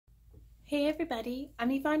Hey everybody, I'm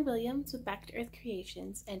Yvonne Williams with Back to Earth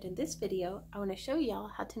Creations, and in this video I want to show y'all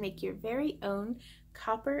how to make your very own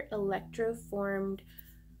copper electroformed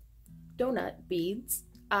donut beads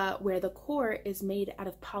where the core is made out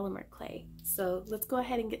of polymer clay. So let's go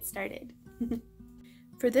ahead and get started.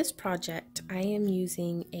 For this project I am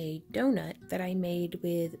using a donut that I made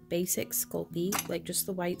with basic Sculpey, like just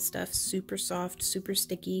the white stuff, super soft, super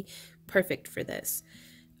sticky, perfect for this.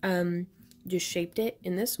 Just shaped it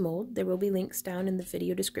in this mold. There will be links down in the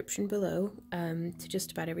video description below to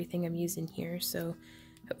just about everything I'm using here, so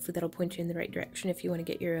hopefully that'll point you in the right direction if you want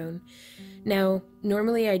to get your own. Now,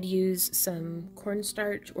 normally I'd use some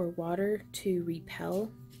cornstarch or water to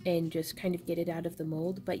repel and just kind of get it out of the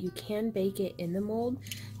mold, but you can bake it in the mold.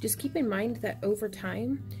 Just keep in mind that over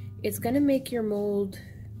time it's going to make your mold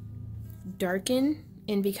darken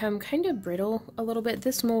and become kind of brittle a little bit.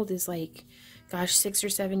 This mold is like, gosh, 6 or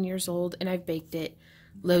 7 years old, and I've baked it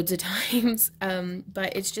loads of times,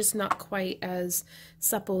 but it's just not quite as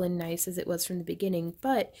supple and nice as it was from the beginning.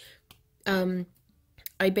 But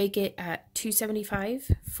I bake it at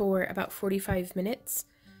 275 for about 45 minutes,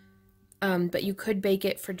 but you could bake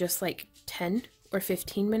it for just like 10 or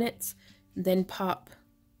 15 minutes, then pop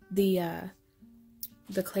the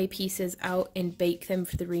clay pieces out and bake them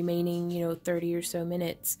for the remaining, 30 or so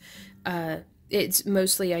minutes. It's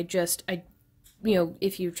mostly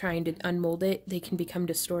if you're trying to unmold it, they can become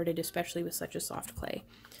distorted, especially with such a soft clay.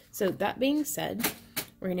 So that being said,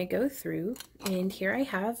 we're going to go through, and here I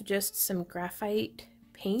have just some graphite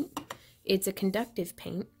paint. It's a conductive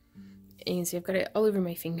paint, and you can see I've got it all over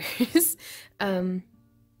my fingers. And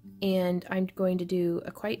I'm going to do a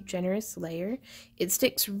quite generous layer. It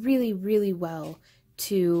sticks really, really well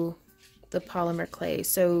to the polymer clay,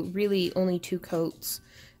 so really only 2 coats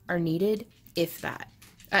are needed, if that.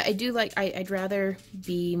 I'd rather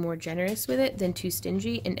be more generous with it than too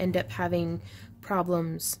stingy and end up having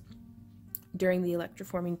problems during the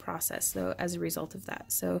electroforming process, though, as a result of that.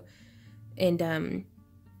 So, and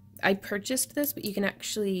I purchased this, but you can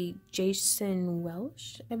actually, Jason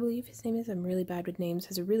Welsh, I believe his name is, I'm really bad with names,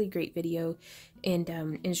 has a really great video and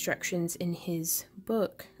instructions in his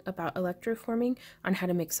book about electroforming on how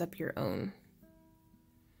to mix up your own.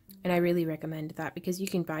 And I really recommend that because you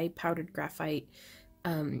can buy powdered graphite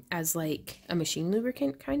as like a machine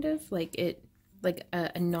lubricant, kind of like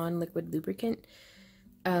a non-liquid lubricant,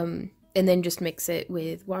 and then just mix it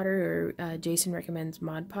with water, or Jason recommends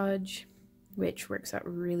Mod Podge, which works out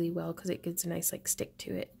really well because it gives a nice like stick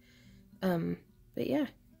to it. But yeah,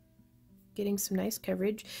 getting some nice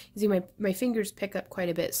coverage. You see my fingers pick up quite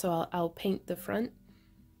a bit, so I'll paint the front,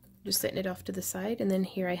 just setting it off to the side, and then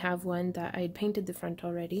here I have one that I had painted the front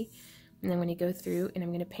already, and I'm going to go through and I'm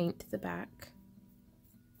going to paint the back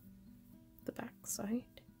side.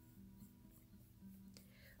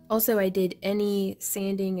 Also, I did any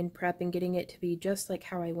sanding and prep and getting it to be just like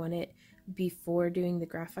how I want it before doing the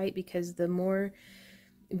graphite, because the more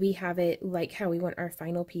we have it like how we want our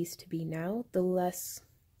final piece to be now, the less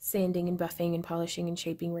sanding and buffing and polishing and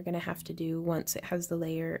shaping we're going to have to do once it has the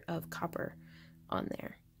layer of copper on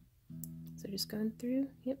there. So just going through,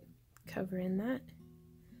 yep, covering that,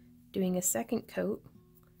 doing a second coat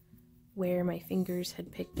where my fingers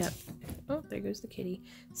had picked up, oh, there goes the kitty,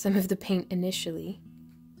 some of the paint initially.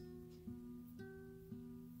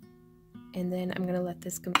 And then I'm going to let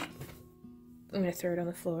this I'm going to throw it on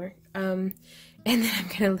the floor. And then I'm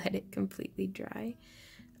going to let it completely dry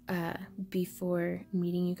before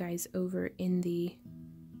meeting you guys over in the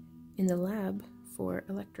lab for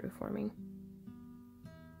electroforming.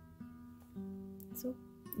 So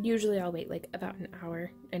usually I'll wait like about an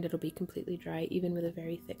hour and it'll be completely dry, even with a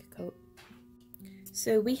very thick coat.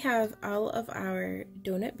 So we have all of our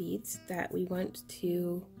donut beads that we want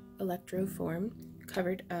to electroform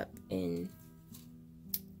covered up in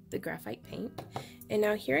the graphite paint. And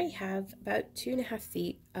now here I have about 2.5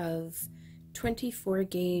 feet of 24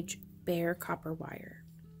 gauge bare copper wire.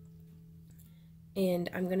 And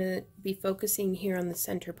I'm going to be focusing here on the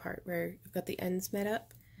center part where I've got the ends met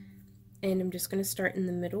up. And I'm just going to start in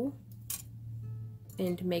the middle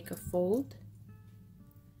and make a fold.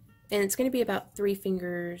 And it's going to be about 3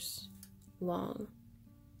 fingers long.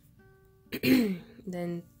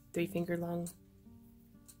 Then 3 finger long,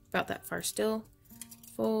 about that far still.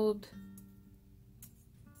 Fold.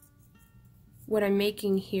 What I'm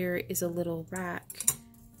making here is a little rack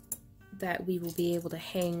that we will be able to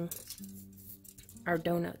hang our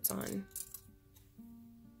donuts on.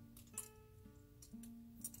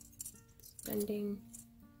 Bending,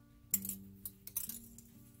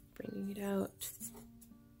 bringing it out,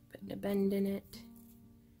 putting a bend in it,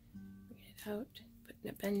 bringing it out, putting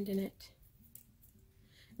a bend in it.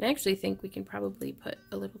 I actually think we can probably put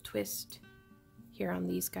a little twist here on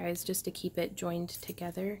these guys just to keep it joined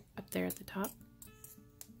together up there at the top.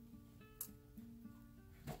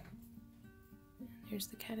 There's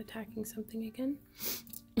the cat attacking something again,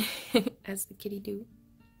 as the kitty do.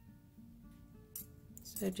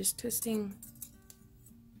 So just twisting.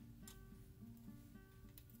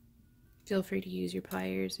 Feel free to use your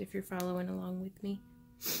pliers if you're following along with me.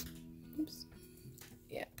 Oops.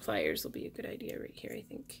 Yeah, pliers will be a good idea right here, I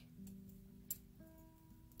think.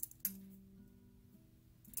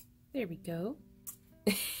 There we go.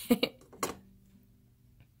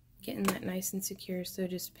 Getting that nice and secure, so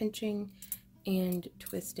just pinching and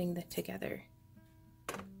twisting that together.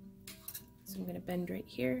 So I'm going to bend right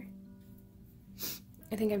here.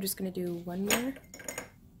 I think I'm just going to do one more.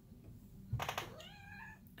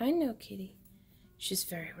 I know, kitty. She's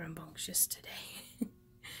very rambunctious today.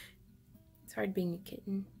 It's hard being a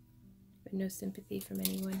kitten, but no sympathy from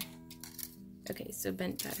anyone. Okay, so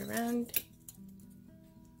bent that around.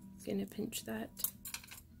 Gonna pinch that.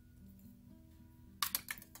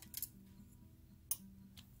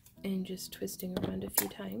 And just twisting around a few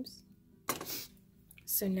times.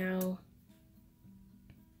 So now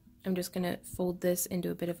I'm just gonna fold this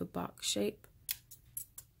into a bit of a box shape.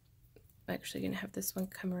 I'm actually gonna have this one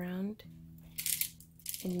come around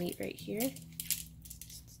and meet right here.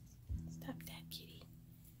 Stop that, kitty.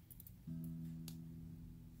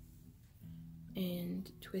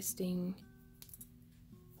 And twisting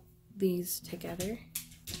these together.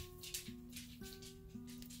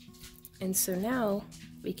 And so now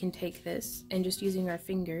we can take this and just using our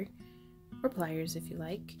finger, or pliers if you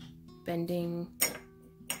like, bending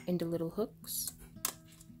into little hooks.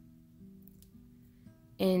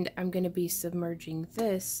 And I'm going to be submerging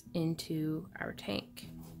this into our tank.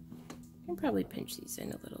 I can probably pinch these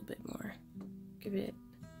in a little bit more. Give it,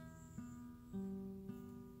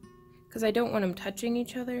 because I don't want them touching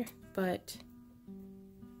each other, but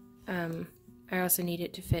I also need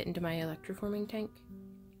it to fit into my electroforming tank.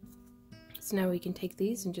 So now we can take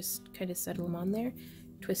these and just kind of settle them on there,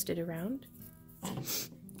 twist it around.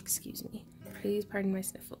 Excuse me. Please pardon my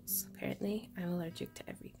sniffles. Apparently, I'm allergic to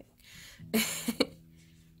everything.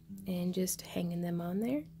 And just hanging them on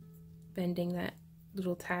there, bending that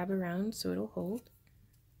little tab around so it'll hold.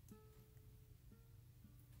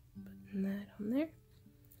 Putting that on there.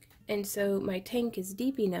 And so my tank is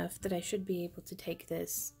deep enough that I should be able to take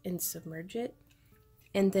this and submerge it,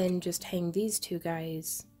 and then just hang these two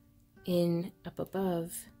guys in up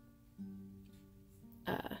above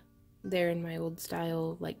there in my old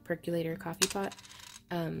style like percolator coffee pot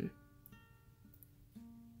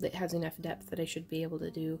that has enough depth that I should be able to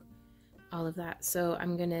do all of that. So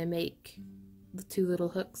I'm gonna make the two little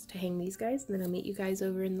hooks to hang these guys, and then I'll meet you guys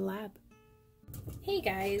over in the lab. Hey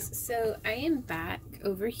guys, so I am back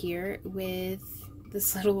over here with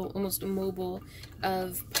this little almost mobile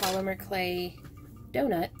of polymer clay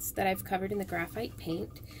donuts that I've covered in the graphite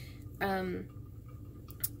paint.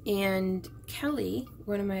 And Kelly,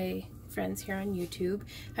 one of my friends here on YouTube,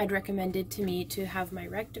 had recommended to me to have my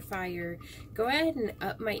rectifier go ahead and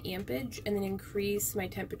up my ampage and then increase my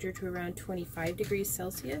temperature to around 25 degrees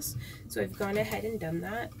Celsius. So I've gone ahead and done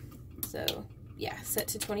that. So yeah, set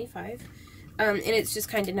to 25. And it's just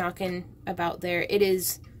kind of knocking about there.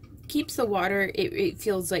 It keeps the water, it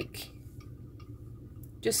feels like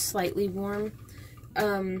just slightly warm.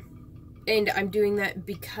 And I'm doing that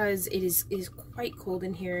because it is quite cold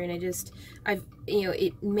in here, and you know,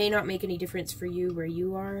 it may not make any difference for you where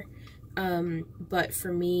you are, but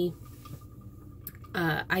for me,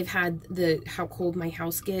 I've had how cold my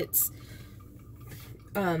house gets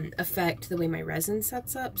affect the way my resin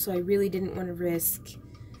sets up, so I really didn't want to risk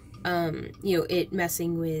you know, it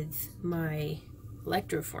messing with my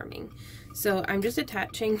electroforming. So I'm just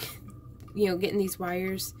attaching, you know, getting these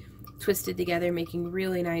wires twisted together, making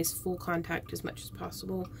really nice full contact as much as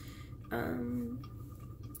possible. And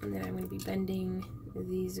then I'm going to be bending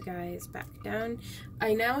these guys back down.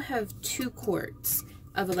 I now have 2 quarts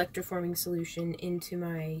of electroforming solution into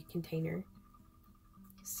my container.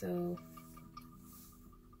 So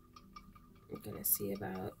I'm going to see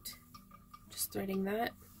about just threading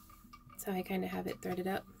that. That's how I kind of have it threaded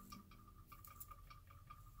up.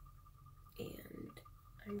 And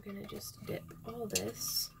I'm going to just dip all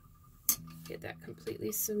this. Get that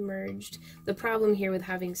completely submerged. The problem here with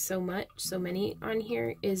having so many on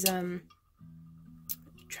here is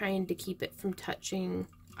trying to keep it from touching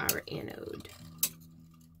our anode,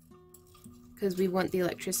 because we want the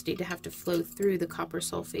electricity to have to flow through the copper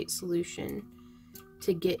sulfate solution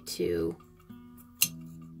to get to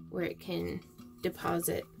where it can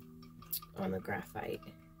deposit on the graphite.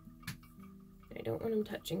 I don't want them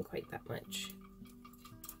touching quite that much.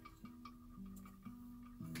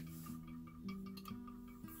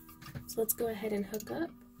 So let's go ahead and hook up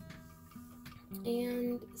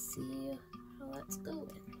and see how that's going.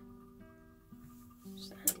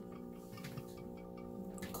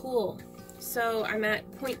 Cool. So I'm at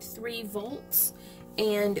 0.3 volts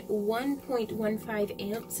and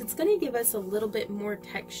 1.15 amps. It's going to give us a little bit more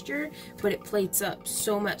texture, but it plates up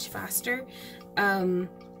so much faster.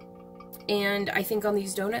 And I think on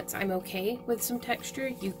these donuts I'm okay with some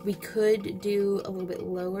texture. We could do a little bit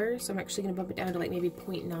lower, so I'm actually going to bump it down to like maybe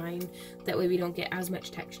 0.9. That way we don't get as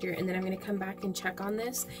much texture. And then I'm going to come back and check on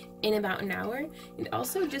this in about an hour. And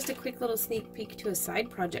also just a quick little sneak peek to a side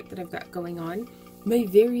project that I've got going on. My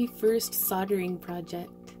very first soldering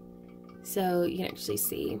project. So you can actually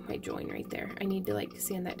see my join right there. I need to like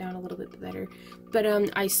sand that down a little bit better. But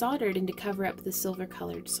I soldered, and to cover up the silver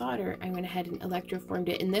colored solder, I went ahead and electroformed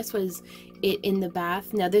it. And this was it in the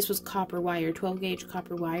bath. Now this was copper wire, 12 gauge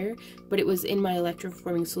copper wire, but it was in my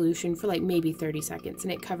electroforming solution for like maybe 30 seconds,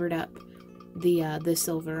 and it covered up the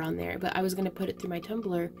silver on there. But I was going to put it through my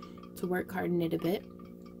tumbler to work harden it a bit.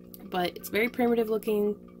 But it's very primitive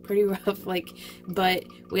looking, pretty rough, like, but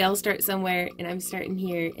we all start somewhere, and I'm starting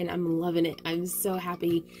here, and I'm loving it. I'm so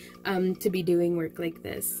happy to be doing work like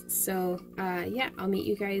this. So yeah, I'll meet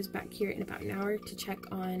you guys back here in about an hour to check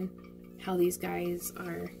on how these guys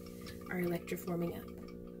are electroforming up.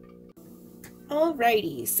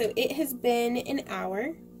 Alrighty, so it has been an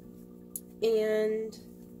hour, and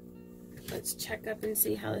let's check up and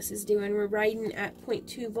see how this is doing. We're riding at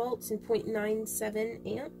 0.2 volts and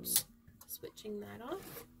 0.97 amps. Switching that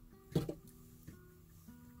off.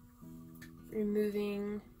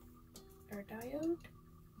 Removing our diode.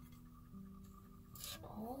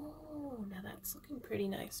 Oh, now that's looking pretty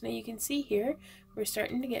nice. Now you can see here, we're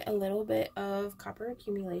starting to get a little bit of copper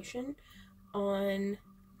accumulation on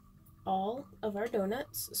all of our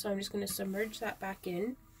donuts. So I'm just going to submerge that back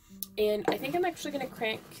in. And I think I'm actually going to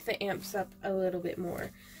crank the amps up a little bit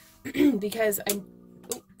more because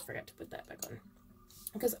forgot to put that back on.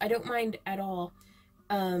 Because I don't mind at all,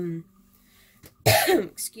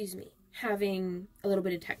 excuse me, having a little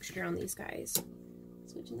bit of texture on these guys.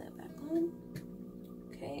 Switching that back on.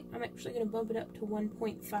 Okay, I'm actually going to bump it up to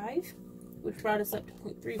 1.5, which brought us up to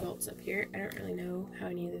 0.3 volts up here. I don't really know how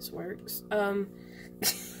any of this works.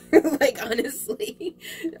 Like, honestly.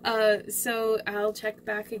 So I'll check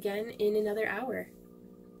back again in another hour.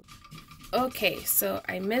 Okay, so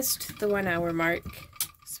I missed the 1 hour mark.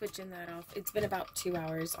 Switching that off. It's been about 2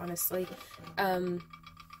 hours, honestly. And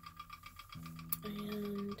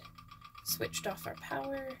switched off our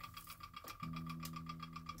power.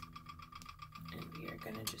 And we are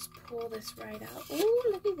gonna just pull this right out. Ooh,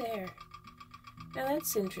 looky there. Now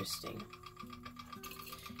that's interesting.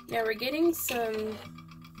 Now we're getting some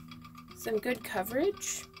good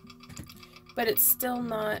coverage, but it's still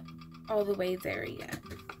not all the way there yet.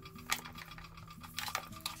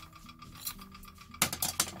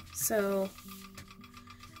 So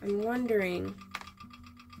I'm wondering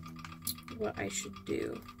what I should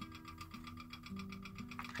do.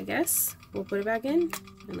 I guess we'll put it back in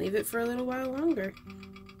and leave it for a little while longer.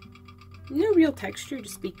 No real texture to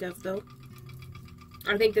speak of, though.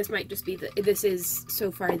 I think this might just be this is so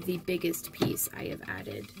far the biggest piece I have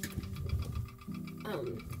added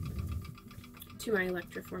to my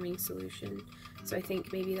electroforming solution. So I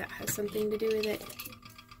think maybe that has something to do with it.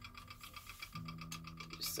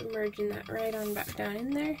 Just submerging that right on back down in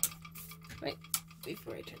there. Wait,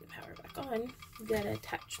 before I turn the power back on, gotta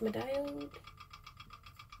attach my diode.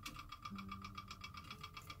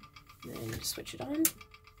 And then just switch it on.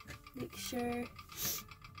 Make sure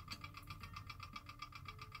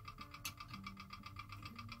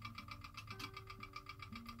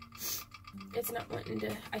it's not wanting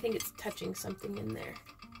to, I think it's touching something in there.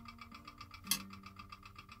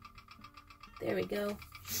 There we go.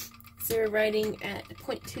 So we're writing at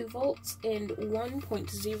 0.2 volts and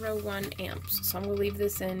 1.01 amps. So I'm going to leave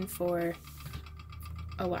this in for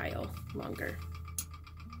a while longer.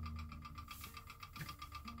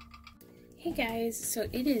 Hey guys, so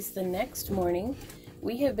it is the next morning.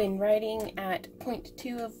 We have been writing at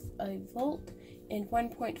 0.2 of a volt and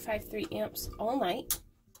 1.53 amps all night.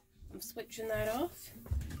 I'm switching that off.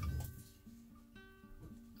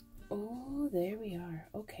 Oh, there we are.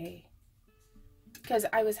 Okay. Because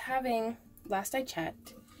I was having, last I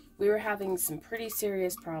checked, we were having some pretty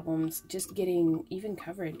serious problems just getting even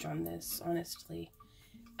coverage on this, honestly.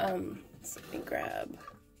 So let me grab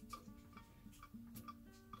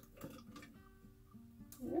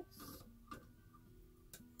this.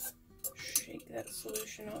 Shake that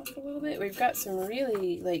solution off a little bit. We've got some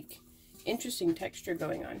really, like, interesting texture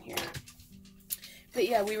going on here. But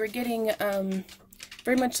yeah, we were getting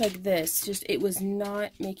very much like this, just it was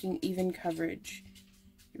not making even coverage.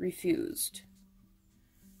 It refused.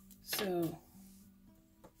 So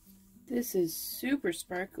this is super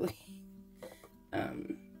sparkly.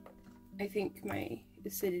 I think my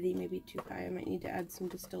acidity may be too high. I might need to add some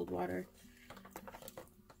distilled water.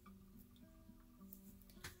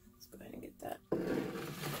 Let's go ahead and get that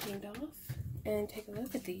cleaned off and take a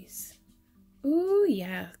look at these. Ooh,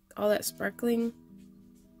 yeah, all that sparkling.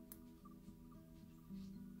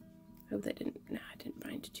 Hope that didn't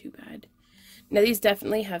bind too bad. Now these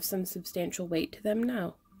definitely have some substantial weight to them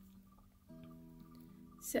now.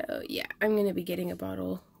 So yeah, I'm gonna be getting a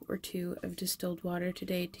bottle or two of distilled water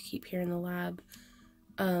today to keep here in the lab.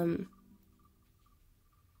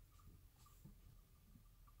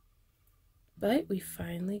 But we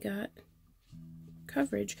finally got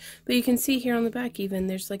coverage. But you can see here on the back even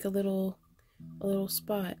there's like a little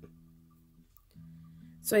spot.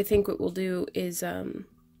 So I think what we'll do is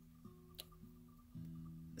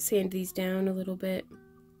sand these down a little bit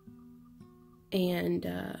and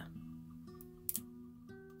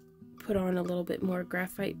put on a little bit more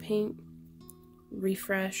graphite paint,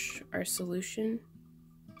 refresh our solution,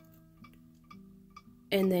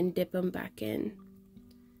 and then dip them back in.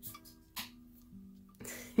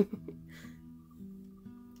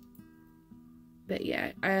 But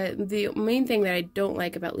yeah, the main thing that I don't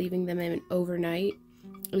like about leaving them in overnight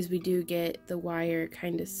is we do get the wire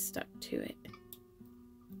kind of stuck to it.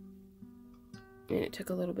 And it took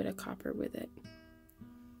a little bit of copper with it.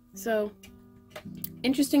 So,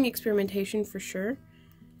 interesting experimentation for sure.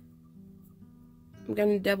 I'm going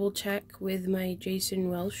to double check with my Jason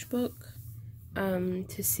Welsh book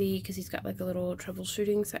to see, because he's got like a little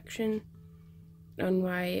troubleshooting section on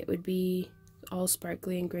why it would be all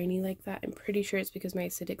sparkly and grainy like that. I'm pretty sure it's because my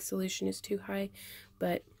acidic solution is too high,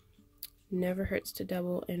 but never hurts to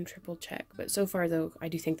double and triple check. But so far though, I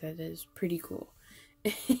do think that is pretty cool.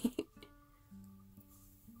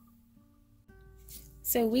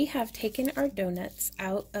 So we have taken our donuts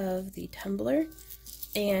out of the tumbler,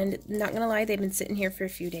 and not gonna lie, they've been sitting here for a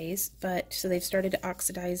few days, but so they've started to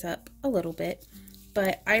oxidize up a little bit,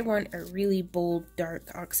 but I want a really bold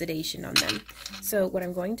dark oxidation on them. So what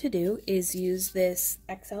I'm going to do is use this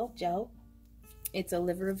XL gel. It's a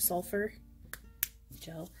liver of sulfur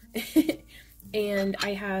gel. And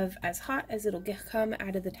I have as hot as it'll come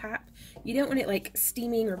out of the tap. You don't want it like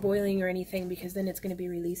steaming or boiling or anything, because then it's going to be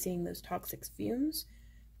releasing those toxic fumes.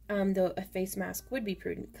 Though a face mask would be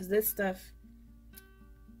prudent, because this stuff,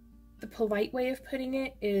 the polite way of putting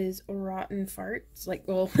it is rotten farts, like,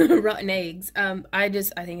 well, rotten eggs. I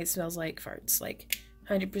think it smells like farts, like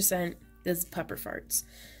 100% this pupper farts.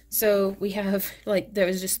 So we have, like, there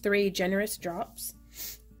was just 3 generous drops.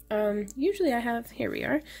 Usually I have, here we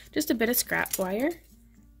are, just a bit of scrap wire.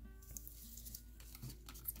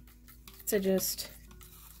 So just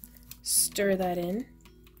stir that in.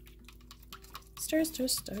 Stir, stir,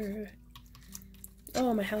 stir.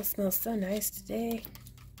 Oh, my house smells so nice today.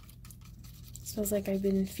 It smells like I've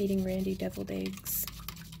been feeding Randy deviled eggs.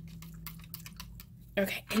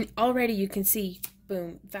 Okay, and already you can see,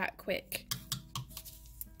 boom, that quick.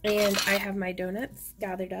 And I have my donuts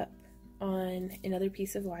gathered up on another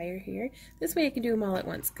piece of wire here. This way I can do them all at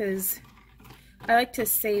once, because I like to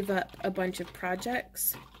save up a bunch of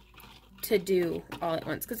projects to do all at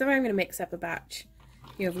once. Because if I'm going to mix up a batch,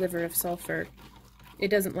 you have liver of sulfur, it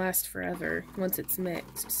doesn't last forever once it's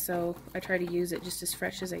mixed. So I try to use it just as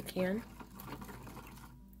fresh as I can.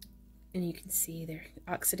 And you can see they're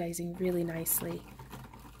oxidizing really nicely.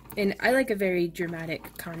 And I like a very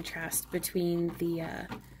dramatic contrast between the,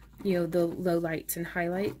 you know, the low lights and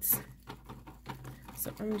highlights.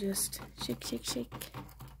 So I'm just shake, shake, shake.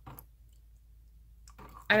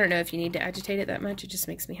 I don't know if you need to agitate it that much, it just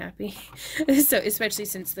makes me happy. So especially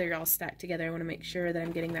since they're all stacked together, I want to make sure that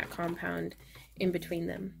I'm getting that compound in between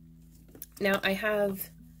them. Now I have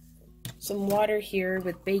some water here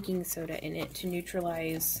with baking soda in it to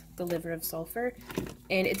neutralize the liver of sulfur.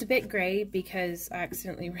 And it's a bit gray because I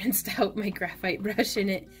accidentally rinsed out my graphite brush in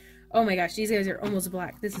it. Oh my gosh, these guys are almost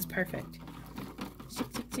black. This is perfect.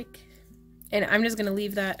 Shake, shake, shake. And I'm just gonna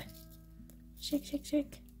leave that, shake, shake,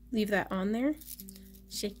 shake. Leave that on there.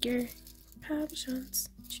 Shake your cabochons.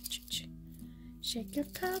 Shake your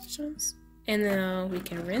cabochons. And now we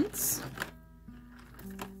can rinse.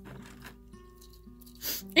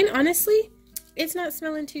 And honestly, it's not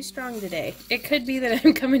smelling too strong today. It could be that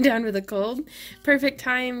I'm coming down with a cold. Perfect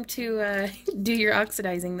time to do your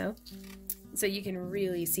oxidizing though. So you can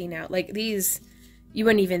really see now. Like these, you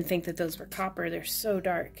wouldn't even think that those were copper. They're so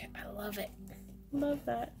dark. I love it. Love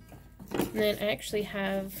that. And then I actually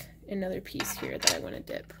have another piece here that I want to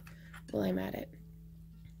dip while I'm at it.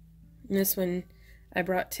 And this one I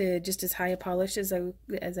brought to just as high a polish as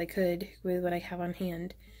I could with what I have on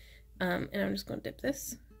hand. And I'm just going to dip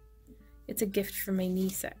this. It's a gift from my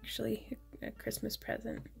niece, actually, a Christmas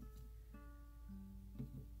present.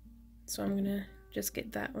 So I'm going to just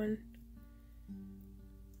get that one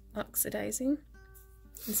oxidizing.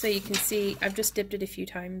 And so you can see I've just dipped it a few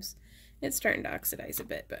times. It's starting to oxidize a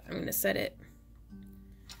bit, but I'm going to set it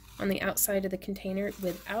on the outside of the container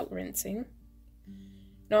without rinsing.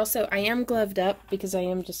 And also, I am gloved up because I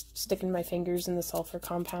am just sticking my fingers in the sulfur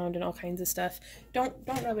compound and all kinds of stuff. Don't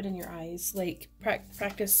rub it in your eyes. Like,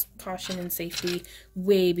 practice caution and safety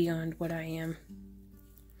way beyond what I am.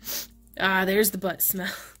 Ah, there's the butt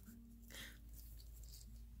smell.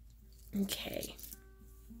 Okay.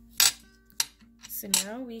 So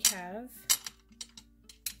now we have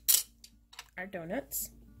our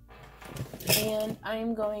donuts. And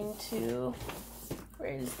I'm going to,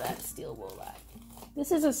 where is that steel wool at?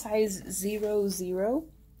 This is a size 00,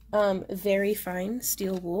 very fine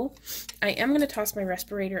steel wool. I am going to toss my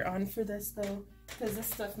respirator on for this though, because this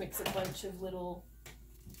stuff makes a bunch of little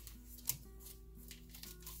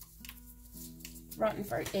rotten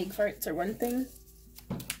egg farts are one thing.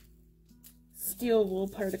 Steel wool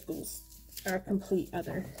particles are a complete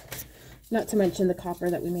other. Not to mention the copper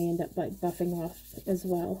that we may end up like buffing off as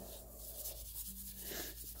well.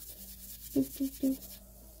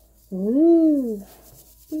 Ooh.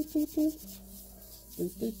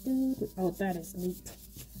 Oh, that is neat.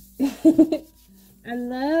 I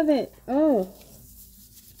love it. Oh.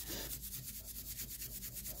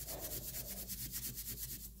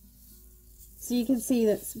 So you can see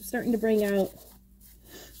that's starting to bring out,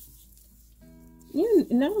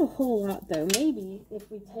 not a whole lot though. Maybe if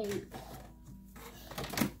we take,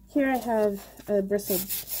 here I have a bristle.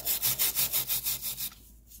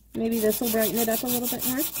 Maybe this will brighten it up a little bit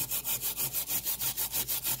more.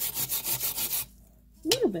 A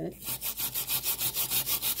little bit.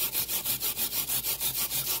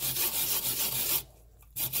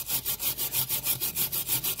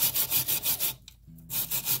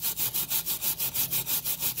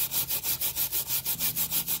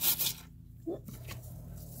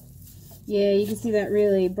 Yeah, you can see that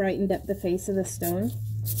really brightened up the face of the stone.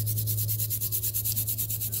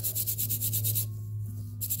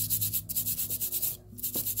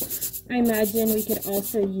 I imagine we could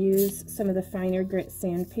also use some of the finer grit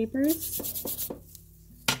sandpapers.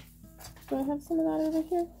 Do I have some of that over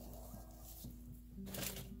here?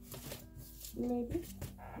 Maybe.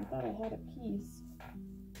 I thought I had a piece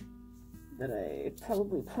that I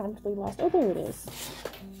probably promptly lost. Oh, there it is.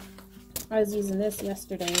 I was using this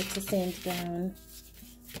yesterday to sand down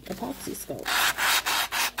epoxy sculpt.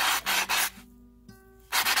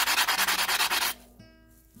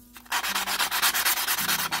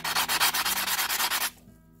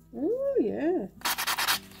 Oh, yeah.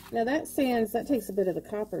 Now that sands, that takes a bit of the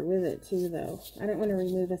copper with it too, though. I don't want to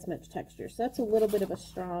remove as much texture. So that's a little bit of a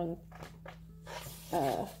strong,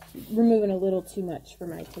 removing a little too much for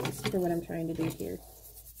my taste, for what I'm trying to do here.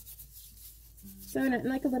 So nothing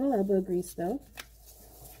like a little elbow grease, though.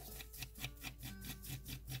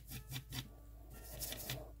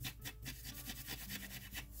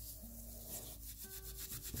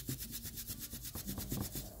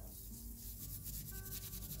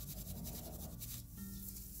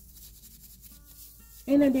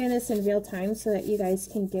 And I'm doing this in real time so that you guys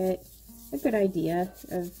can get a good idea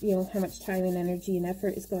of, how much time and energy and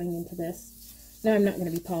effort is going into this. Now, I'm not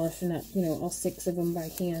going to be polishing up, all 6 of them by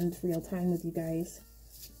hand real time with you guys.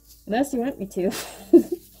 Unless you want me to.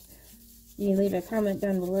 You can leave a comment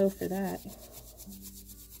down below for that.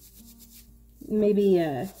 Maybe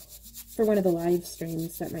for one of the live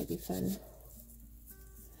streams, that might be fun.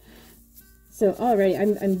 So, alright,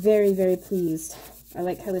 I'm very, very pleased. I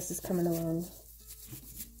like how this is coming along.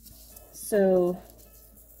 So,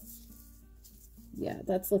 yeah,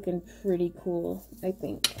 that's looking pretty cool, I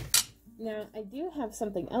think. Now, I do have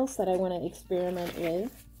something else that I want to experiment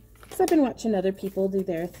with, because I've been watching other people do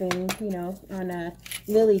their thing, on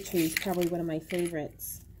Lily Tree's probably one of my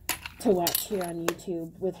favorites to watch here on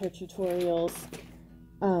YouTube with her tutorials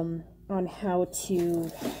on how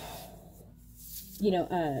to,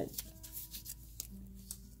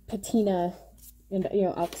 patina and,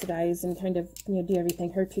 oxidize and kind of, do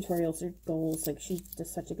everything. Her tutorials are goals. Like, she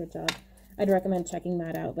does such a good job. I'd recommend checking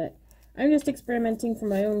that out, but I'm just experimenting for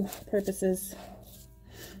my own purposes.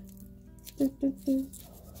 I'm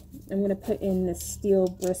going to put in the steel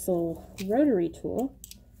bristle rotary tool.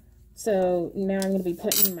 So now I'm going to be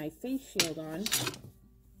putting my face shield on,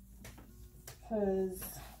 because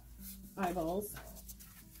eyeballs.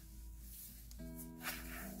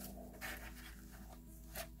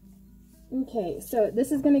 Okay, so this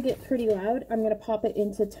is going to get pretty loud. I'm going to pop it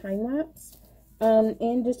into time lapse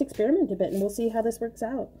and just experiment a bit, and we'll see how this works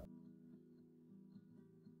out.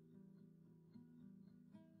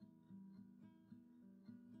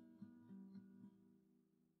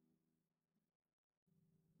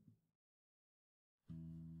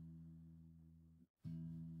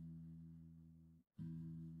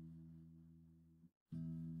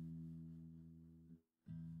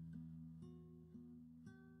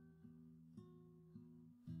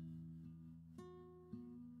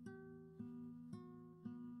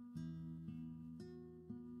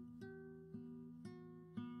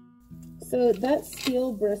 So that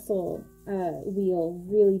steel bristle wheel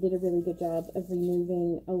really did a really good job of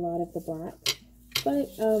removing a lot of the black. But,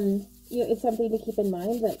 you know, it's something to keep in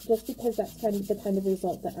mind that just because that's kind of the kind of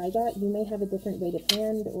result that I got, you may have a different way to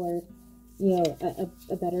hand or, you know,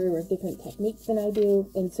 a better or different technique than I do.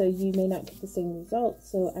 And so you may not get the same results.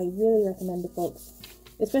 So I really recommend to folks,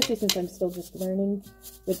 especially since I'm still just learning,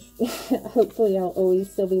 which hopefully I'll always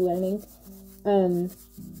still be learning, you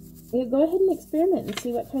know, go ahead and experiment and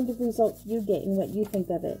see what kind of results you get and what you think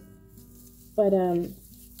of it. But I'm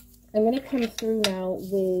going to come through now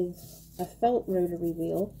with a felt rotary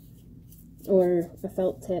wheel, or a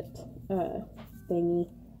felt tipped thingy,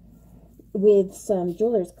 with some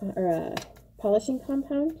jeweler's polishing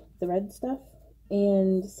compound, the red stuff,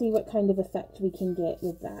 and see what kind of effect we can get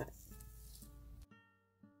with that.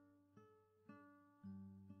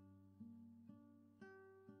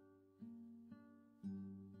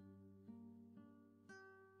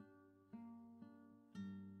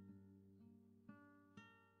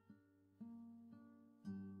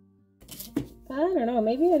 I don't know,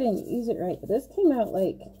 maybe I didn't use it right, but this came out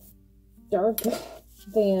like darker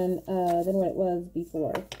than what it was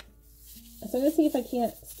before. So I'm gonna see if I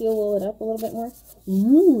can't steel wool it up a little bit more.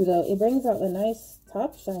 Ooh, though, it brings out the nice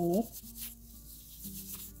top shiny.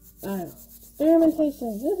 I don't know,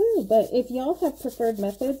 experimentation, woohoo! But if y'all have preferred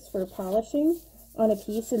methods for polishing on a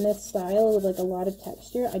piece in this style with like a lot of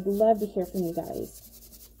texture, I'd love to hear from you guys.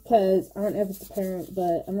 Because I don't know if it's apparent,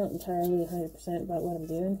 but I'm not entirely 100% about what I'm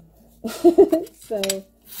doing. So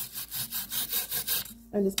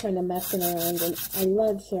I'm just kind of messing around, and I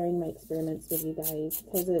love sharing my experiments with you guys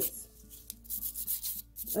because it's,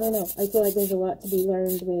 I don't know, I feel like there's a lot to be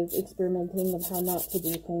learned with experimenting with how not to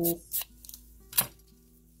do things.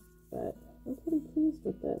 But I'm pretty pleased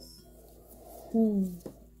with this.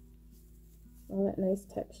 All that nice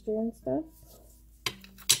texture and stuff.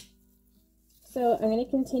 So I'm going to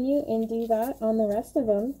continue and do that on the rest of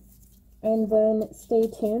them. And then stay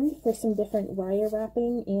tuned for some different wire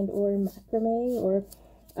wrapping and or macrame or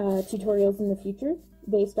tutorials in the future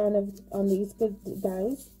based on these good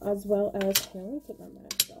guys, as well as, here, let me take my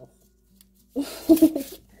mask off.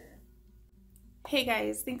 Hey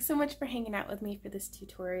guys, thanks so much for hanging out with me for this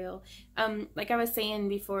tutorial. Like I was saying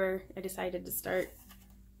before I decided to start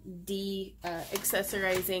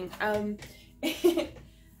accessorizing,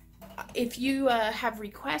 if you have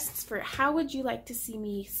requests for how would you like to see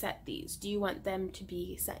me set these? Do you want them to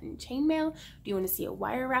be set in chainmail? Do you want to see a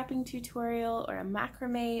wire wrapping tutorial or a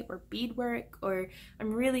macrame or beadwork? Or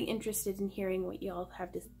I'm really interested in hearing what y'all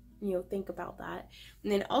have to, you know, think about that.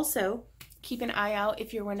 And then also keep an eye out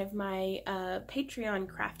if you're one of my Patreon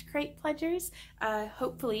Craft Crate pledgers.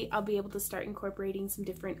 Hopefully I'll be able to start incorporating some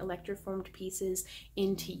different electroformed pieces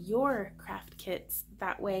into your craft kits.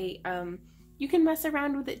 That way you can mess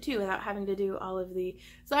around with it too without having to do all of the,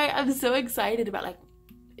 so I'm so excited about like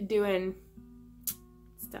doing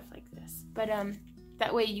stuff like this. But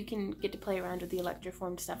that way you can get to play around with the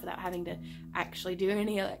electroformed stuff without having to actually do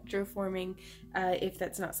any electroforming if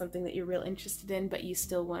that's not something that you're real interested in, but you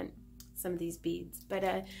still want some of these beads.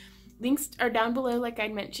 But links are down below, like I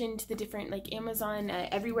mentioned, to the different, like Amazon,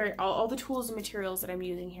 everywhere, all the tools and materials that I'm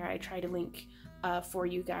using here, I try to link for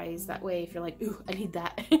you guys. That way if you're like, ooh, I need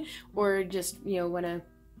that, or just, you know, want to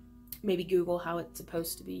maybe Google how it's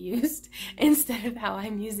supposed to be used instead of how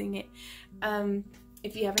I'm using it.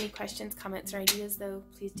 If you have any questions, comments, or ideas, though,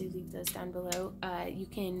 please do leave those down below. You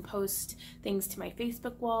can post things to my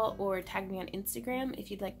Facebook wall or tag me on Instagram if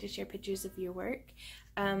you'd like to share pictures of your work,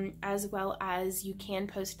 as well as you can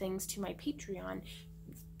post things to my Patreon.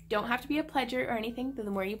 Don't have to be a pledger or anything. The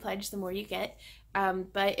more you pledge, the more you get.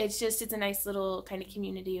 But it's a nice little kind of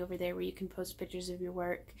community over there where you can post pictures of your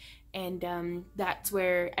work. And that's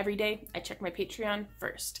where every day I check my Patreon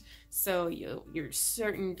first. So you're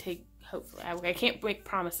certain to, hopefully, I can't make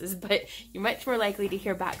promises, but you're much more likely to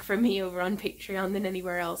hear back from me over on Patreon than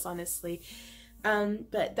anywhere else, honestly.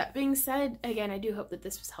 But that being said, again, I do hope that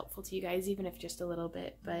this was helpful to you guys, even if just a little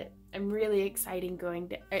bit. But I'm really excited going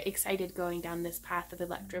down this path of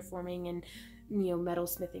electroforming and, you know,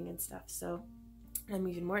 metalsmithing and stuff. So I'm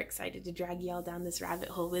even more excited to drag y'all down this rabbit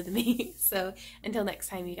hole with me. So until next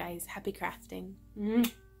time, you guys, happy crafting.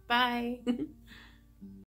 Bye.